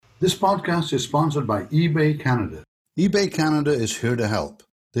This podcast is sponsored by eBay Canada. eBay Canada is here to help.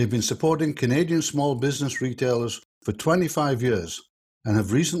 They've been supporting Canadian small business retailers for 25 years and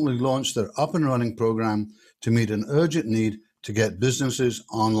have recently launched their Up and Running program to meet an urgent need to get businesses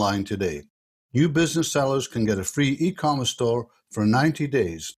online today. New business sellers can get a free e-commerce store for 90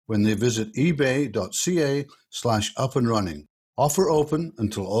 days when they visit ebay.ca/upandrunning. Offer open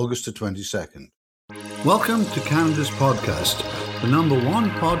until August the 22nd. Welcome to Canada's podcast, the number one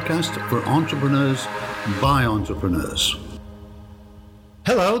podcast for entrepreneurs by entrepreneurs.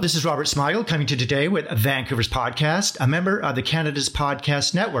 Hello, this is Robert Smigel coming to you today with Vancouver's Podcast, a member of the Canada's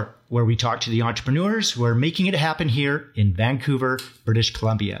Podcast Network, where we talk to the entrepreneurs who are making it happen here in Vancouver, British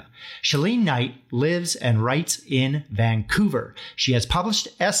Columbia. Shalene Knight lives and writes in Vancouver. She has published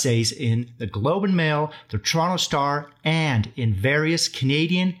essays in the Globe and Mail, the Toronto Star, and in various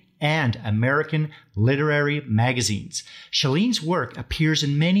Canadian and American literary magazines. Shalene's work appears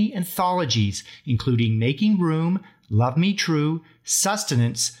in many anthologies, including Making Room, Love Me True,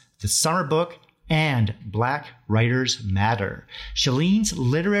 Sustenance, The Summer Book, and Black Writers Matter. Shalene's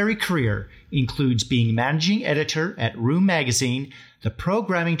literary career includes being managing editor at Room Magazine, the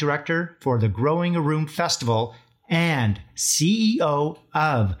programming director for the Growing a Room Festival, and CEO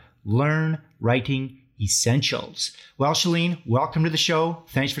of Learn Writing Essentials. Well, Shalene, welcome to the show.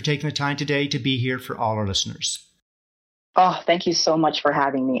 Thanks for taking the time today to be here for all our listeners. Oh, thank you so much for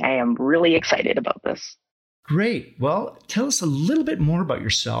having me. I am really excited about this. Great. Well, tell us a little bit more about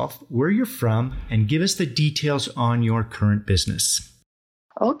yourself, where you're from, and give us the details on your current business.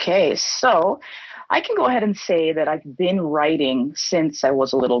 Okay, so I can go ahead and say that I've been writing since I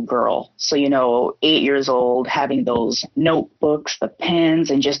was a little girl. So, 8 years old, having those notebooks, the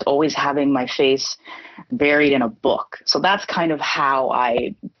pens, and just always having my face buried in a book. So that's kind of how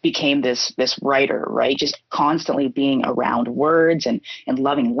I became this writer, right? Just constantly being around words and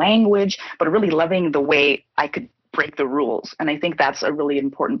loving language, but really loving the way I could break the rules. And I think that's a really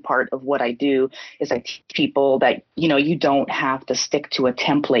important part of what I do is I teach people that, you don't have to stick to a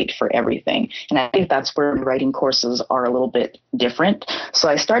template for everything. And I think that's where writing courses are a little bit different. So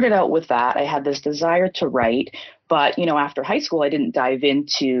I started out with that. I had this desire to write, but, after high school, I didn't dive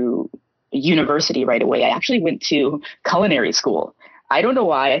into university right away. I actually went to culinary school. I don't know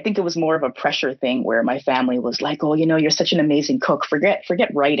why. I think it was more of a pressure thing where my family was like, oh, you're such an amazing cook. Forget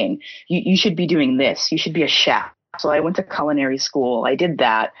writing. You should be doing this. You should be a chef. So I went to culinary school. I did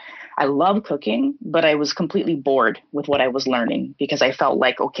that. I love cooking, but I was completely bored with what I was learning because I felt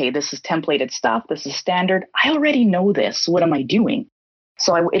like, okay, this is templated stuff. This is standard. I already know this. What am I doing?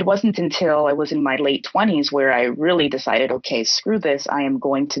 So it wasn't until I was in my late 20s where I really decided, okay, screw this. I am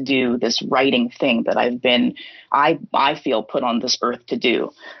going to do this writing thing that I've been, I feel, put on this earth to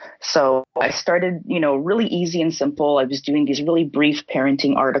do. So I started, really easy and simple. I was doing these really brief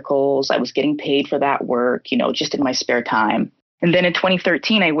parenting articles. I was getting paid for that work, just in my spare time. And then in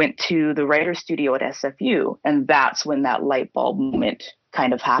 2013, I went to the writer's studio at SFU. And that's when that light bulb moment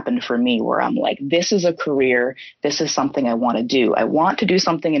kind of happened for me where I'm like, this is a career. This is something I want to do. I want to do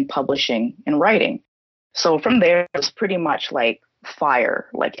something in publishing and writing. So from there, it was pretty much like fire.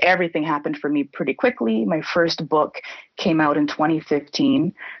 Like everything happened for me pretty quickly. My first book came out in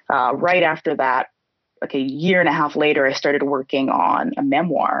 2015. Right after that, like a year and a half later, I started working on a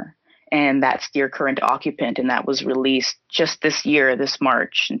memoir, and that's Dear Current Occupant. And that was released just this year, this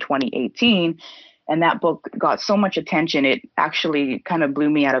March in 2018. And that book got so much attention, it actually kind of blew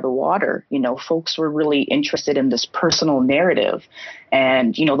me out of the water. Folks were really interested in this personal narrative.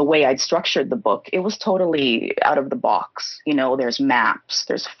 And, the way I'd structured the book, it was totally out of the box. There's maps,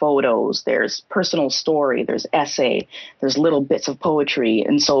 there's photos, there's personal story, there's essay, there's little bits of poetry.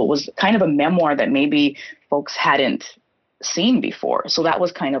 And so it was kind of a memoir that maybe folks hadn't seen before. So that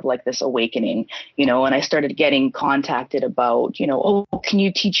was kind of like this awakening, and I started getting contacted about, oh, can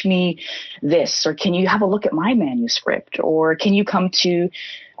you teach me this? Or can you have a look at my manuscript? Or can you come to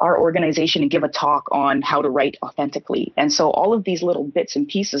our organization and give a talk on how to write authentically? And so all of these little bits and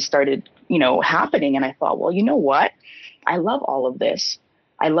pieces started, happening. And I thought, well, you know what? I love all of this.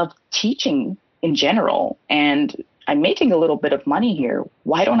 I love teaching in general. And I'm making a little bit of money here.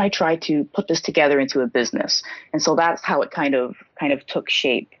 Why don't I try to put this together into a business? And so that's how it kind of took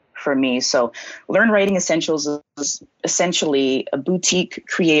shape for me. So Learn Writing Essentials is essentially a boutique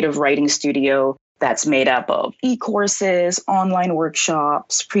creative writing studio that's made up of e-courses, online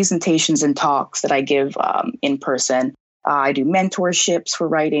workshops, presentations and talks that I give in person. I do mentorships for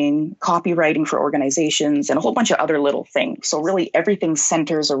writing, copywriting for organizations, and a whole bunch of other little things. So really everything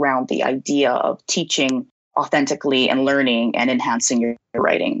centers around the idea of teaching authentically and learning and enhancing your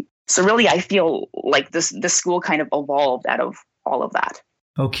writing. So really, I feel like this school kind of evolved out of all of that.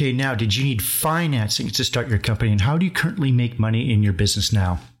 Okay, now, did you need financing to start your company, and how do you currently make money in your business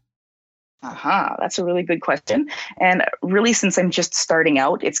now? That's a really good question. And really, since I'm just starting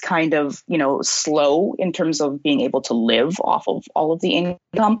out, it's kind of, slow in terms of being able to live off of all of the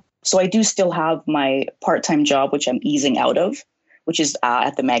income. So I do still have my part-time job, which I'm easing out of, which is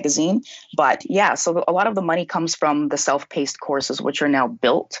at the magazine. But yeah, so a lot of the money comes from the self-paced courses, which are now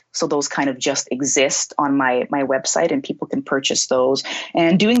built. So those kind of just exist on my website and people can purchase those.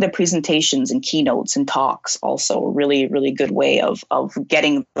 And doing the presentations and keynotes and talks, also a really, really good way of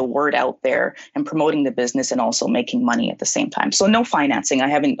getting the word out there and promoting the business and also making money at the same time. So no financing. I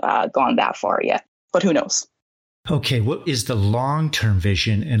haven't gone that far yet, but who knows? Okay, what is the long-term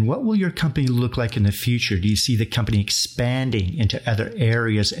vision and what will your company look like in the future? Do you see the company expanding into other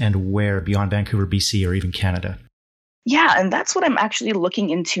areas and where beyond Vancouver, BC, or even Canada? Yeah, and that's what I'm actually looking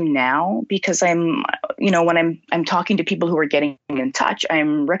into now because when I'm talking to people who are getting in touch,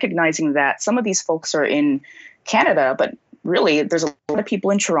 I'm recognizing that some of these folks are in Canada, but really there's a lot of people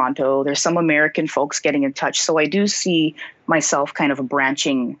in Toronto. There's some American folks getting in touch. So I do see myself kind of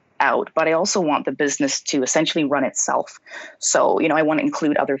branching out, but I also want the business to essentially run itself. So, I want to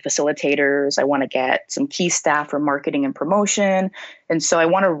include other facilitators. I want to get some key staff for marketing and promotion. And so I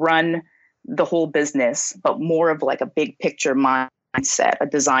want to run the whole business, but more of like a big picture mindset, a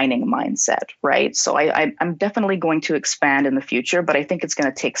designing mindset, right? So I'm definitely going to expand in the future, but I think it's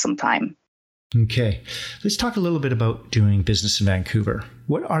going to take some time. Okay, let's talk a little bit about doing business in Vancouver.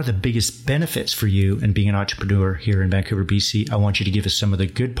 What are the biggest benefits for you in being an entrepreneur here in Vancouver, BC? I want you to give us some of the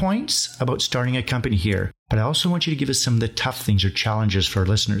good points about starting a company here, but I also want you to give us some of the tough things or challenges for our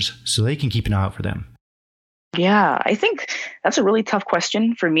listeners so they can keep an eye out for them. Yeah, I think that's a really tough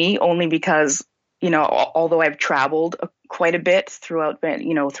question for me, only because, although I've traveled quite a bit throughout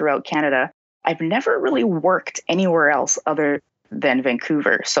Canada, I've never really worked anywhere else other than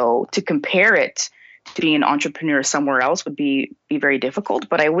Vancouver. So to compare it to being an entrepreneur somewhere else would be very difficult.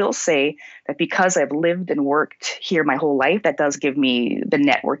 But I will say that because I've lived and worked here my whole life, that does give me the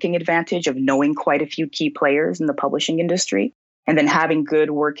networking advantage of knowing quite a few key players in the publishing industry and then having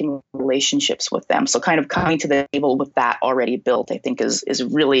good working relationships with them. So kind of coming to the table with that already built, I think is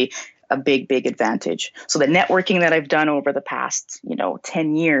really a big, big advantage. So the networking that I've done over the past,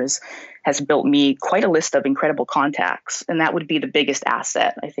 10 years has built me quite a list of incredible contacts. And that would be the biggest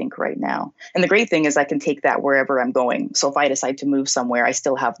asset, I think, right now. And the great thing is I can take that wherever I'm going. So if I decide to move somewhere, I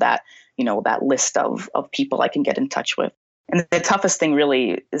still have that, that list of people I can get in touch with. And the toughest thing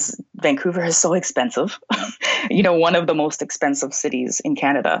really is Vancouver is so expensive, one of the most expensive cities in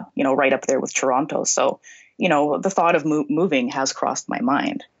Canada, right up there with Toronto. So, the thought of moving has crossed my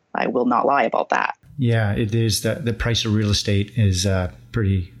mind. I will not lie about that. Yeah, it is. The price of real estate is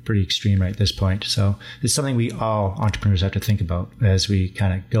pretty extreme right at this point. So it's something we all entrepreneurs have to think about as we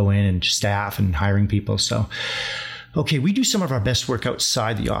kind of go in and staff and hiring people. So, okay, we do some of our best work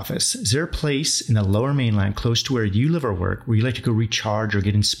outside the office. Is there a place in the Lower Mainland close to where you live or work where you like to go recharge or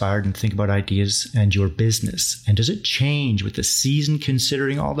get inspired and think about ideas and your business? And does it change with the season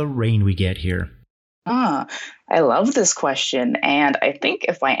considering all the rain we get here? I love this question. And I think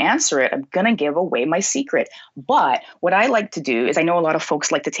if I answer it, I'm going to give away my secret. But what I like to do is I know a lot of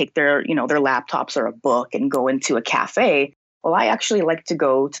folks like to take their laptops or a book and go into a cafe. Well, I actually like to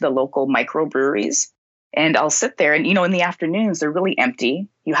go to the local microbreweries and I'll sit there and, in the afternoons, they're really empty.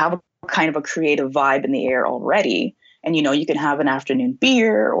 You have a kind of a creative vibe in the air already. And, you can have an afternoon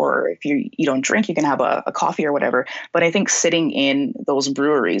beer, or if you don't drink, you can have a coffee or whatever. But I think sitting in those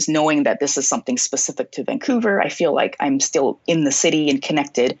breweries, knowing that this is something specific to Vancouver, I feel like I'm still in the city and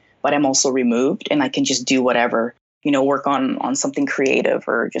connected, but I'm also removed and I can just do whatever, work on something creative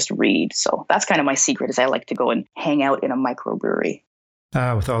or just read. So that's kind of my secret is I like to go and hang out in a microbrewery.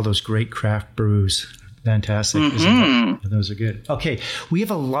 With all those great craft brews. Fantastic. Mm-hmm. Those are good. Okay. We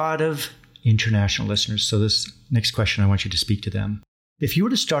have a lot of international listeners. So this next question, I want you to speak to them. If you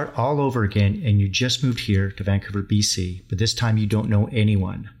were to start all over again and you just moved here to Vancouver, BC, but this time you don't know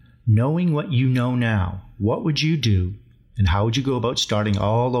anyone, knowing what you know now, what would you do and how would you go about starting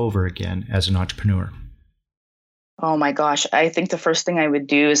all over again as an entrepreneur? Oh my gosh. I think the first thing I would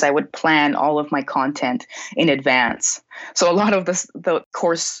do is I would plan all of my content in advance. So a lot of the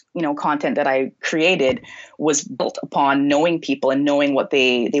course, content that I created was built upon knowing people and knowing what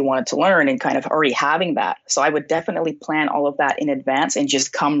they wanted to learn and kind of already having that. So I would definitely plan all of that in advance and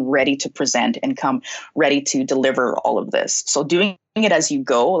just come ready to present and come ready to deliver all of this. So doing it as you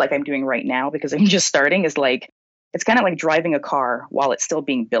go, like I'm doing right now, because I'm just starting, is it's kind of like driving a car while it's still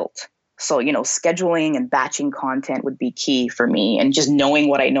being built. So, scheduling and batching content would be key for me. And just knowing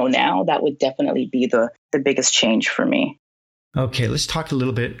what I know now, that would definitely be the biggest change for me. Okay, let's talk a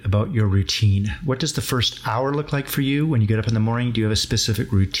little bit about your routine. What does the first hour look like for you when you get up in the morning? Do you have a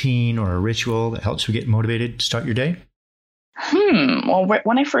specific routine or a ritual that helps you get motivated to start your day? Well,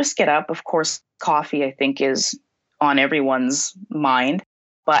 when I first get up, of course, coffee, I think, is on everyone's mind.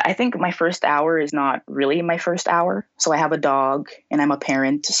 But I think my first hour is not really my first hour. So I have a dog and I'm a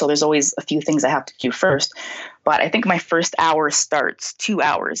parent. So there's always a few things I have to do first. But I think my first hour starts 2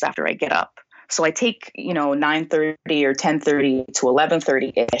 hours after I get up. So I take, 9:30 or 10:30 to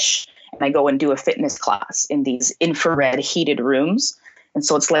 11:30-ish, and I go and do a fitness class in these infrared heated rooms. And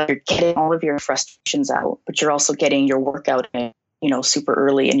so it's like you're getting all of your frustrations out, but you're also getting your workout in, super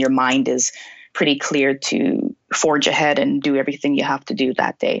early, and your mind is pretty clear to forge ahead and do everything you have to do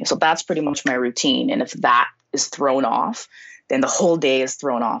that day. So that's pretty much my routine. And if that is thrown off, then the whole day is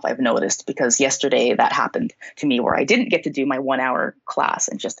thrown off, I've noticed, because yesterday that happened to me where I didn't get to do my 1 hour class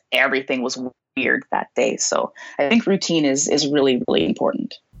and just everything was weird that day. So I think routine is really, really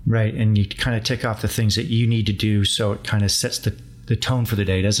important. Right. And you kind of tick off the things that you need to do. So it kind of sets the tone for the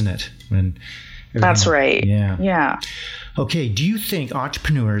day, doesn't it? That's right. Yeah. Okay. Do you think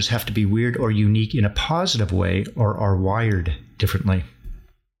entrepreneurs have to be weird or unique in a positive way, or are wired differently?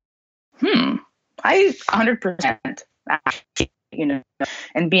 I 100%.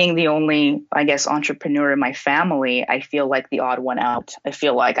 And being the only, I guess, entrepreneur in my family, I feel like the odd one out. I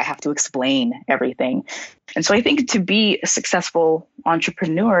feel like I have to explain everything. And so I think to be a successful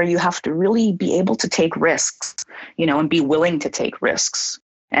entrepreneur, you have to really be able to take risks, and be willing to take risks.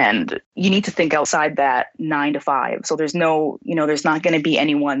 And you need to think outside that 9 to 5. So there's there's not going to be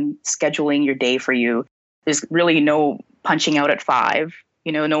anyone scheduling your day for you. There's really no punching out at 5.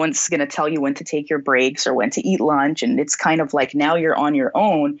 No one's going to tell you when to take your breaks or when to eat lunch. And it's kind of like now you're on your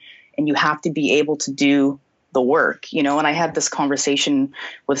own and you have to be able to do the work, and I had this conversation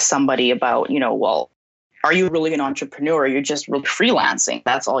with somebody about, well, are you really an entrepreneur? You're just really freelancing.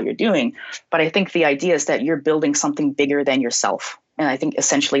 That's all you're doing. But I think the idea is that you're building something bigger than yourself. And I think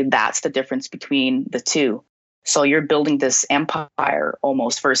essentially that's the difference between the two. So you're building this empire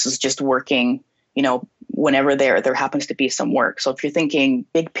almost versus just working, whenever there happens to be some work. So if you're thinking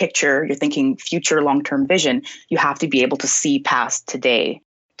big picture, you're thinking future long-term vision, you have to be able to see past today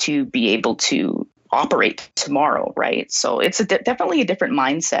to be able to operate tomorrow, right? So it's definitely a different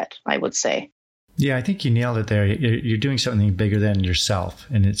mindset, I would say. Yeah, I think you nailed it there. You're doing something bigger than yourself,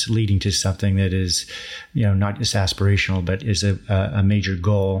 and it's leading to something that is, not just aspirational, but is a major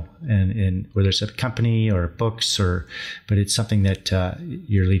goal, and whether it's a company or books, but it's something that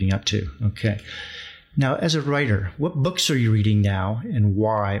you're leading up to. Okay. Now, as a writer, what books are you reading now and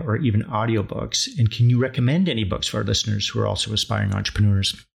why, or even audiobooks? And can you recommend any books for our listeners who are also aspiring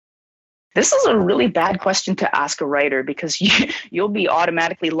entrepreneurs? This is a really bad question to ask a writer because you'll be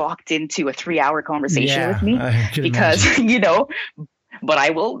automatically locked into a 3-hour conversation with me because, but I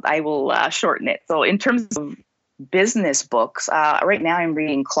will shorten it. So in terms of business books, right now I'm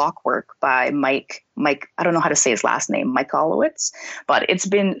reading Clockwork by Mike, I don't know how to say his last name, Michalowicz, but it's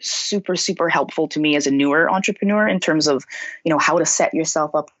been super, super helpful to me as a newer entrepreneur in terms of, how to set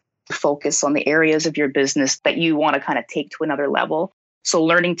yourself up to focus on the areas of your business that you want to kind of take to another level. So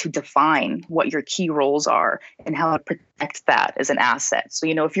learning to define what your key roles are and how to protect that as an asset. So,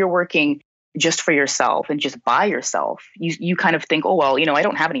 if you're working just for yourself and just by yourself, you kind of think, oh, well, I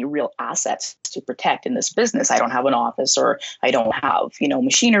don't have any real assets to protect in this business. I don't have an office or I don't have,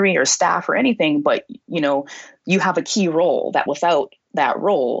 machinery or staff or anything. But, you have a key role that without that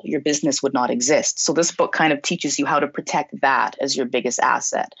role, your business would not exist. So this book kind of teaches you how to protect that as your biggest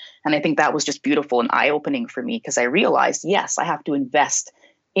asset. And I think that was just beautiful and eye-opening for me because I realized, yes, I have to invest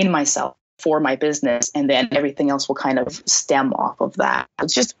in myself for my business, and then everything else will kind of stem off of that.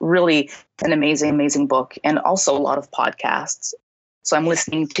 It's just really an amazing, amazing book, and also a lot of podcasts. So I'm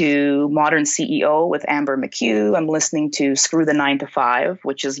listening to Modern CEO with Amber McHugh. I'm listening to Screw the 9 to 5,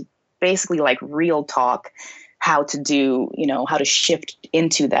 which is basically like real talk, how to shift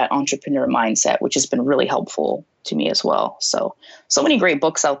into that entrepreneur mindset, which has been really helpful to me as well. So many great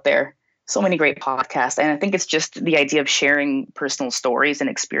books out there, so many great podcasts. And I think it's just the idea of sharing personal stories and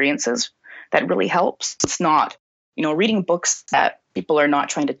experiences that really helps. It's not, reading books that people are not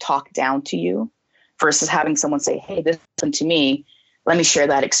trying to talk down to you versus having someone say, hey, this happened to me. Let me share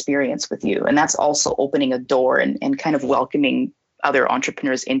that experience with you. And that's also opening a door and kind of welcoming other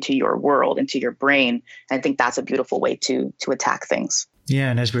entrepreneurs into your world, into your brain. And I think that's a beautiful way to attack things. Yeah.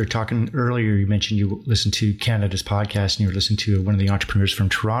 And as we were talking earlier, you mentioned you listened to Canada's podcast and you were listening to one of the entrepreneurs from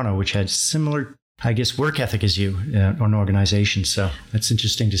Toronto, which had similar, I guess, work ethic as you on an organization. So that's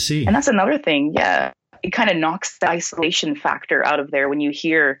interesting to see. And that's another thing. Yeah. It kind of knocks the isolation factor out of there when you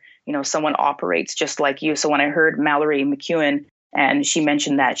hear someone operates just like you. So when I heard Mallory McEwen and she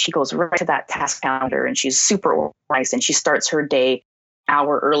mentioned that, she goes right to that task calendar and she's super organized and she starts her day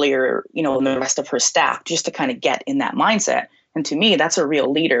hour earlier, than the rest of her staff, just to kind of get in that mindset. And to me, that's a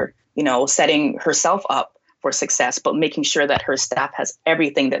real leader, setting herself up for success, but making sure that her staff has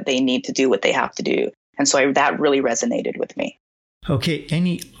everything that they need to do what they have to do. And so that really resonated with me. Okay.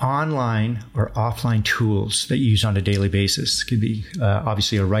 Any online or offline tools that you use on a daily basis? Could be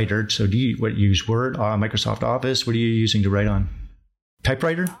obviously a writer. So do you use Word, Microsoft Office? What are you using to write on?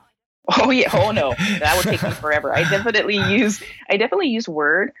 Typewriter? Oh yeah. Oh no, that would take me forever. I definitely use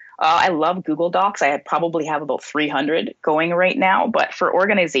Word. I love Google Docs. I probably have about 300 going right now. But for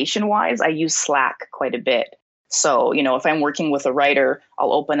organization wise, I use Slack quite a bit. So, if I'm working with a writer,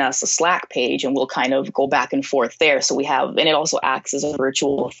 I'll open us a Slack page and we'll kind of go back and forth there. So and it also acts as a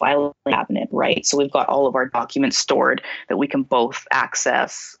virtual file cabinet, right? So we've got all of our documents stored that we can both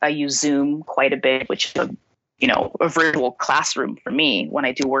access. I use Zoom quite a bit, which is a virtual classroom for me when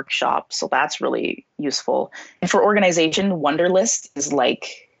I do workshops. So that's really useful. And for organization, Wunderlist is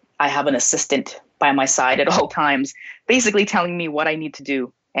like I have an assistant by my side at all times, basically telling me what I need to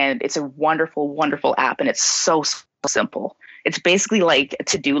do. And it's a wonderful, wonderful app. And it's so simple. It's basically like a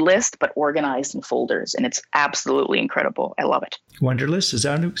to-do list, but organized in folders. And it's absolutely incredible. I love it. Wunderlist, is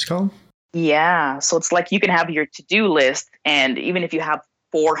that what it's called? Yeah. So it's like you can have your to-do list. And even if you have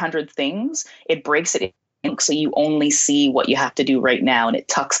 400 things, it breaks it in. So you only see what you have to do right now. And it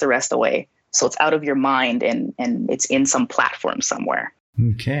tucks the rest away. So it's out of your mind and it's in some platform somewhere.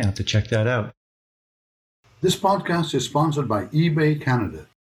 Okay. I'll have to check that out. This podcast is sponsored by eBay Canada.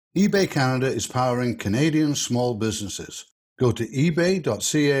 eBay Canada is powering Canadian small businesses. Go to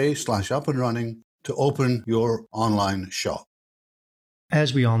ebay.ca/up-and-running to open your online shop.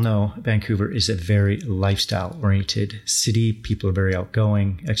 As we all know, Vancouver is a very lifestyle-oriented city. People are very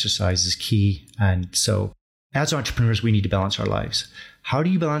outgoing. Exercise is key. And so as entrepreneurs, we need to balance our lives. How do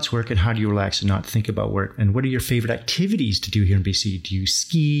you balance work and how do you relax and not think about work? And what are your favorite activities to do here in BC? Do you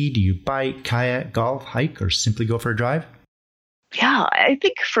ski? Do you bike, kayak, golf, hike, or simply go for a drive? Yeah, I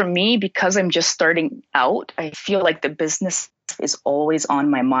think for me, because I'm just starting out, I feel like the business is always on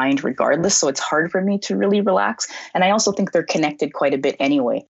my mind regardless. So it's hard for me to really relax. And I also think they're connected quite a bit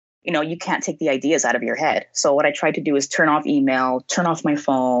anyway. You can't take the ideas out of your head. So what I try to do is turn off email, turn off my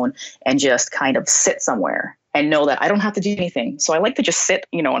phone, and just kind of sit somewhere and know that I don't have to do anything. So I like to just sit,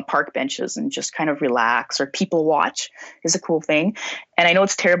 on park benches and just kind of relax, or people watch is a cool thing. And I know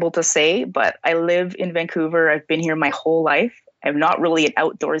it's terrible to say, but I live in Vancouver. I've been here my whole life. I'm not really an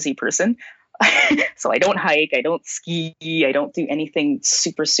outdoorsy person. So I don't hike, I don't ski, I don't do anything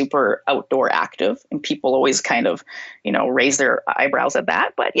super, super outdoor active. And people always kind of, raise their eyebrows at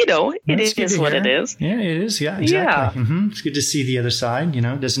that. But, it is what it is. Yeah, it is. Yeah, exactly. Yeah. Mm-hmm. It's good to see the other side.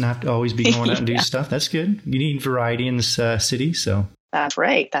 It doesn't have to always be going out and do stuff. That's good. You need variety in this city. So That's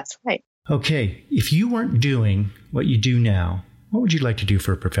right. Okay. If you weren't doing what you do now, what would you like to do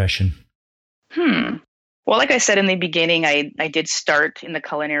for a profession? Well, like I said in the beginning, I did start in the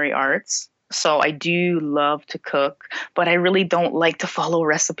culinary arts. So I do love to cook, but I really don't like to follow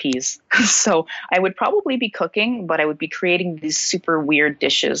recipes. So I would probably be cooking, but I would be creating these super weird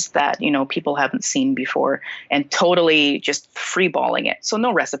dishes that, people haven't seen before and totally just freeballing it. So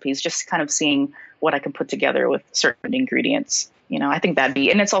no recipes, just kind of seeing what I can put together with certain ingredients. I think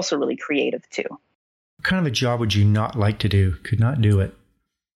and it's also really creative too. What kind of a job would you not like to do? Could not do it?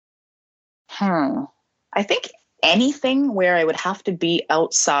 I think anything where I would have to be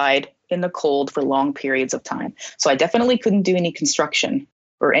outside in the cold for long periods of time. So I definitely couldn't do any construction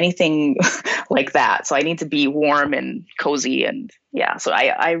or anything like that. So I need to be warm and cozy. And yeah, so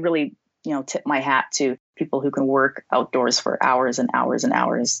I really, tip my hat to people who can work outdoors for hours and hours and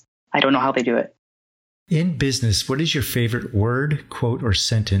hours. I don't know how they do it. In business, what is your favorite word, quote, or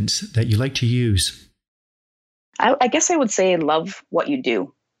sentence that you like to use? I guess I would say love what you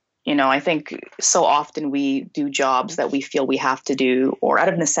do. I think so often we do jobs that we feel we have to do or out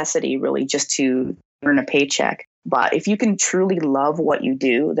of necessity, really, just to earn a paycheck. But if you can truly love what you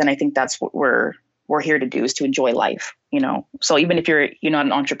do, then I think that's what we're here to do, is to enjoy life, So even if you're not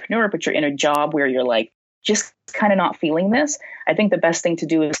an entrepreneur, but you're in a job where you're like just kind of not feeling this, I think the best thing to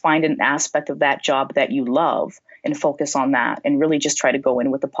do is find an aspect of that job that you love and focus on that and really just try to go in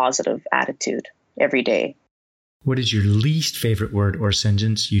with a positive attitude every day. What is your least favorite word or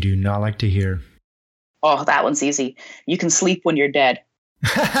sentence you do not like to hear? Oh, that one's easy. You can sleep when you're dead.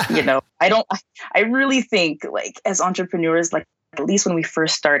 I really think like as entrepreneurs, like at least when we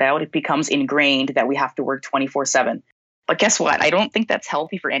first start out, it becomes ingrained that we have to work 24/7. But guess what? I don't think that's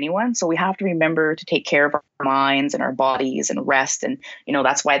healthy for anyone. So we have to remember to take care of our minds and our bodies and rest. And,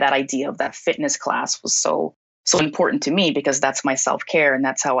 that's why that idea of that fitness class was so important to me, because that's my self-care and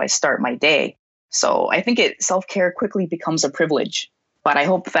that's how I start my day. So I think self-care quickly becomes a privilege, but I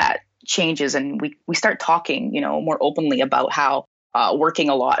hope that changes and we start talking, more openly about how working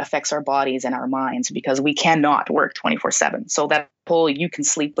a lot affects our bodies and our minds, because we cannot work 24/7. So that whole "you can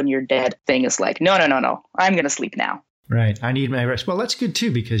sleep when you're dead" thing is like, no, I'm going to sleep now. Right. I need my rest. Well, that's good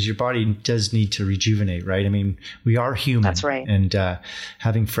too, because your body does need to rejuvenate, right? I mean, we are human. That's right. And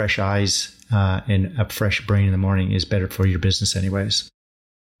having fresh eyes and a fresh brain in the morning is better for your business anyways.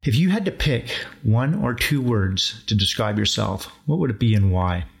 If you had to pick 1 or 2 words to describe yourself, what would it be and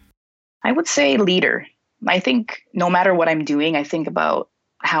why? I would say leader. I think no matter what I'm doing, I think about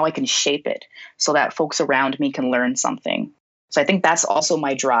how I can shape it so that folks around me can learn something. So I think that's also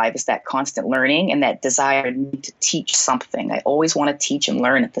my drive, is that constant learning and that desire to teach something. I always want to teach and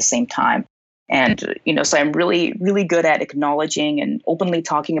learn at the same time. And, so I'm really, really good at acknowledging and openly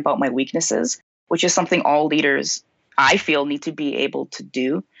talking about my weaknesses, which is something all leaders, I feel, need to be able to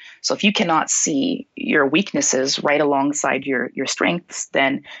do. So if you cannot see your weaknesses right alongside your strengths,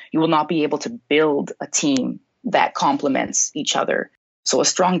 then you will not be able to build a team that complements each other. So a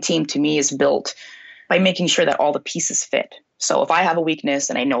strong team to me is built by making sure that all the pieces fit. So if I have a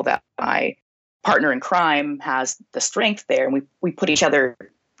weakness and I know that my partner in crime has the strength there, and we put each other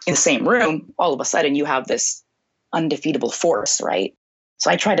in the same room, all of a sudden you have this undefeatable force, right?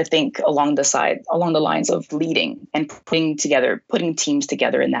 So I try to think along the lines of leading and putting teams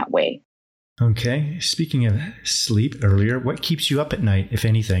together in that way. Okay. Speaking of sleep earlier, what keeps you up at night, if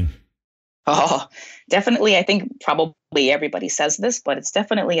anything? Oh, definitely. I think probably everybody says this, but it's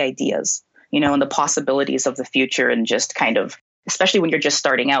definitely ideas, and the possibilities of the future, and just kind of, especially when you're just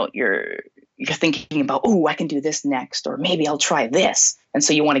starting out, you're thinking about, oh, I can do this next, or maybe I'll try this. And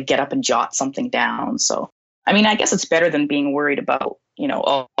so you want to get up and jot something down. So, I mean, I guess it's better than being worried about,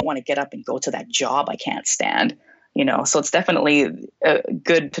 oh, I want to get up and go to that job I can't stand, so it's definitely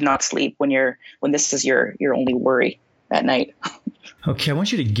good to not sleep when this is your only worry at night. Okay, I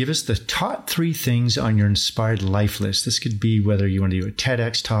want you to give us the top 3 things on your inspired life list. This could be whether you want to do a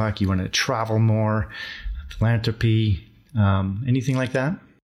TEDx talk, you want to travel more, philanthropy, anything like that?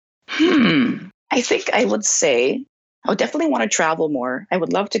 I think I would say I would definitely want to travel more. I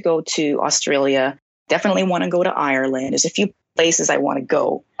would love to go to Australia. Definitely want to go to Ireland. There's a few places I want to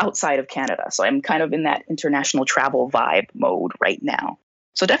go outside of Canada. So I'm kind of in that international travel vibe mode right now.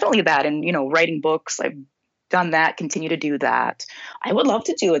 So definitely that. And, writing books, I've done that, continue to do that. I would love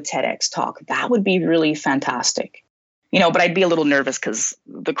to do a TEDx talk. That would be really fantastic. But I'd be a little nervous because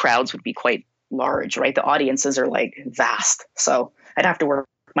the crowds would be quite large, right? The audiences are like vast. So I'd have to work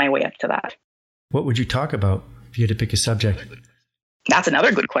my way up to that. What would you talk about if you had to pick a subject? That's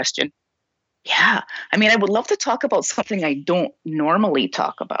another good question. Yeah. I mean, I would love to talk about something I don't normally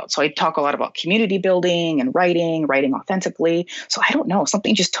talk about. So I talk a lot about community building and writing authentically. So I don't know,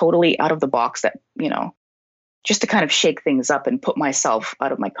 something just totally out of the box that, just to kind of shake things up and put myself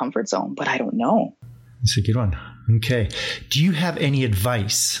out of my comfort zone. But I don't know. That's a good one. Okay. Do you have any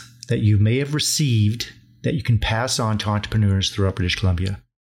advice that you may have received that you can pass on to entrepreneurs throughout British Columbia?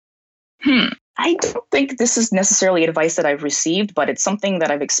 I don't think this is necessarily advice that I've received, but it's something that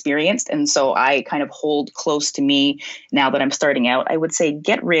I've experienced. And so I kind of hold close to me now that I'm starting out. I would say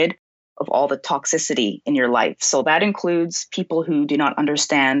get rid of all the toxicity in your life. So that includes people who do not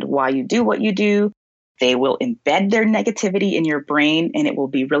understand why you do what you do. They will embed their negativity in your brain, and it will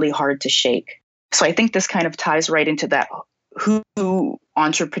be really hard to shake. So I think this kind of ties right into that, who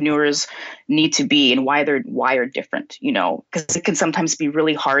entrepreneurs need to be and why they're wired different, because it can sometimes be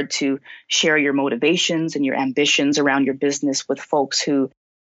really hard to share your motivations and your ambitions around your business with folks who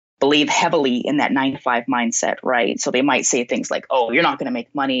believe heavily in that 9-to-5 mindset, right? So they might say things like, oh, you're not going to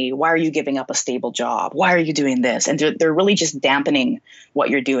make money. Why are you giving up a stable job? Why are you doing this? And they're really just dampening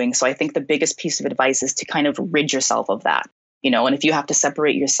what you're doing. So I think the biggest piece of advice is to kind of rid yourself of that. And if you have to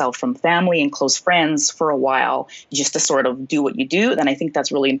separate yourself from family and close friends for a while, just to sort of do what you do, then I think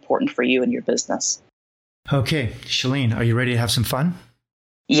that's really important for you and your business. Okay. Shalene, are you ready to have some fun?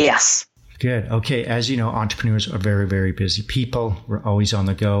 Yes. Good. Okay. As you know, entrepreneurs are very, very busy people. We're always on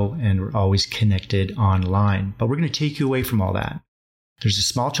the go and we're always connected online. But we're going to take you away from all that. There's a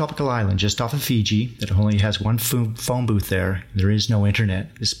small tropical island just off of Fiji that only has one phone booth there. There is no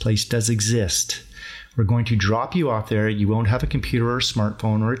internet. This place does exist. We're going to drop you off there. You won't have a computer or a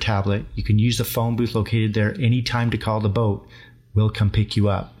smartphone or a tablet. You can use the phone booth located there anytime to call the boat. We'll come pick you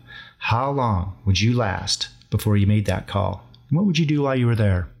up. How long would you last before you made that call? And what would you do while you were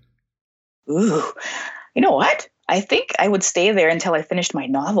there? Ooh, you know what? I think I would stay there until I finished my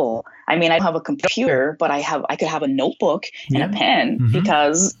novel. I mean, I don't have a computer, but I could have a notebook and a pen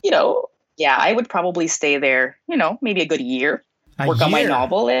because, I would probably stay there, maybe a good year, work on my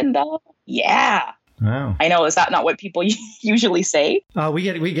novel. And Wow. I know. Is that not what people usually say? We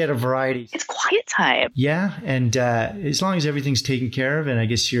get a variety. It's quiet time. Yeah. And as long as everything's taken care of, and I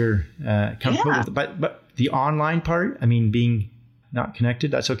guess you're comfortable with it. But the online part, I mean, being not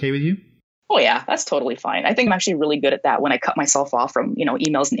connected, that's okay with you? Oh, yeah, that's totally fine. I think I'm actually really good at that. When I cut myself off from,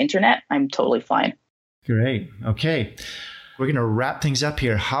 emails and internet, I'm totally fine. Great. Okay. We're going to wrap things up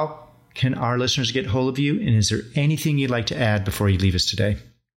here. How can our listeners get hold of you? And is there anything you'd like to add before you leave us today?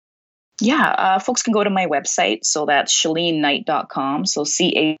 Yeah, folks can go to my website. So that's ChaleneKnight.com. So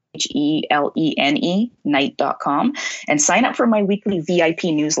CHELENE Knight.com, and sign up for my weekly VIP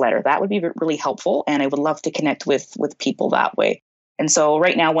newsletter. That would be really helpful. And I would love to connect with people that way. And so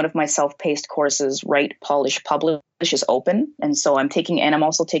right now, one of my self-paced courses, Write, Polish, Publish, is open. And so I'm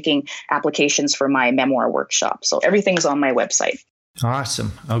also taking applications for my memoir workshop. So everything's on my website.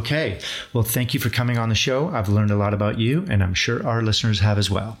 Awesome. Okay. Well, thank you for coming on the show. I've learned a lot about you, and I'm sure our listeners have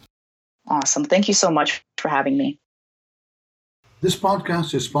as well. Awesome. Thank you so much for having me. This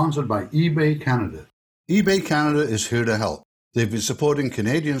podcast is sponsored by eBay Canada. eBay Canada is here to help. They've been supporting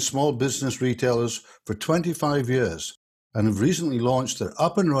Canadian small business retailers for 25 years and have recently launched their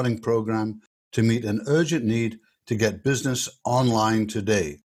Up and Running program to meet an urgent need to get business online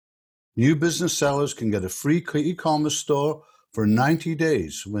today. New business sellers can get a free e-commerce store for 90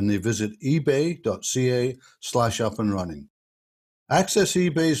 days when they visit ebay.ca/upandrunning. Access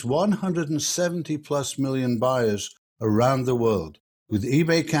eBay's 170 plus million buyers around the world. With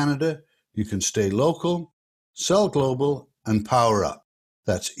eBay Canada, you can stay local, sell global, and power up.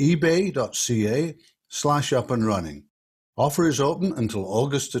 That's ebay.ca/upandrunning. Offer is open until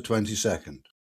August the 22nd.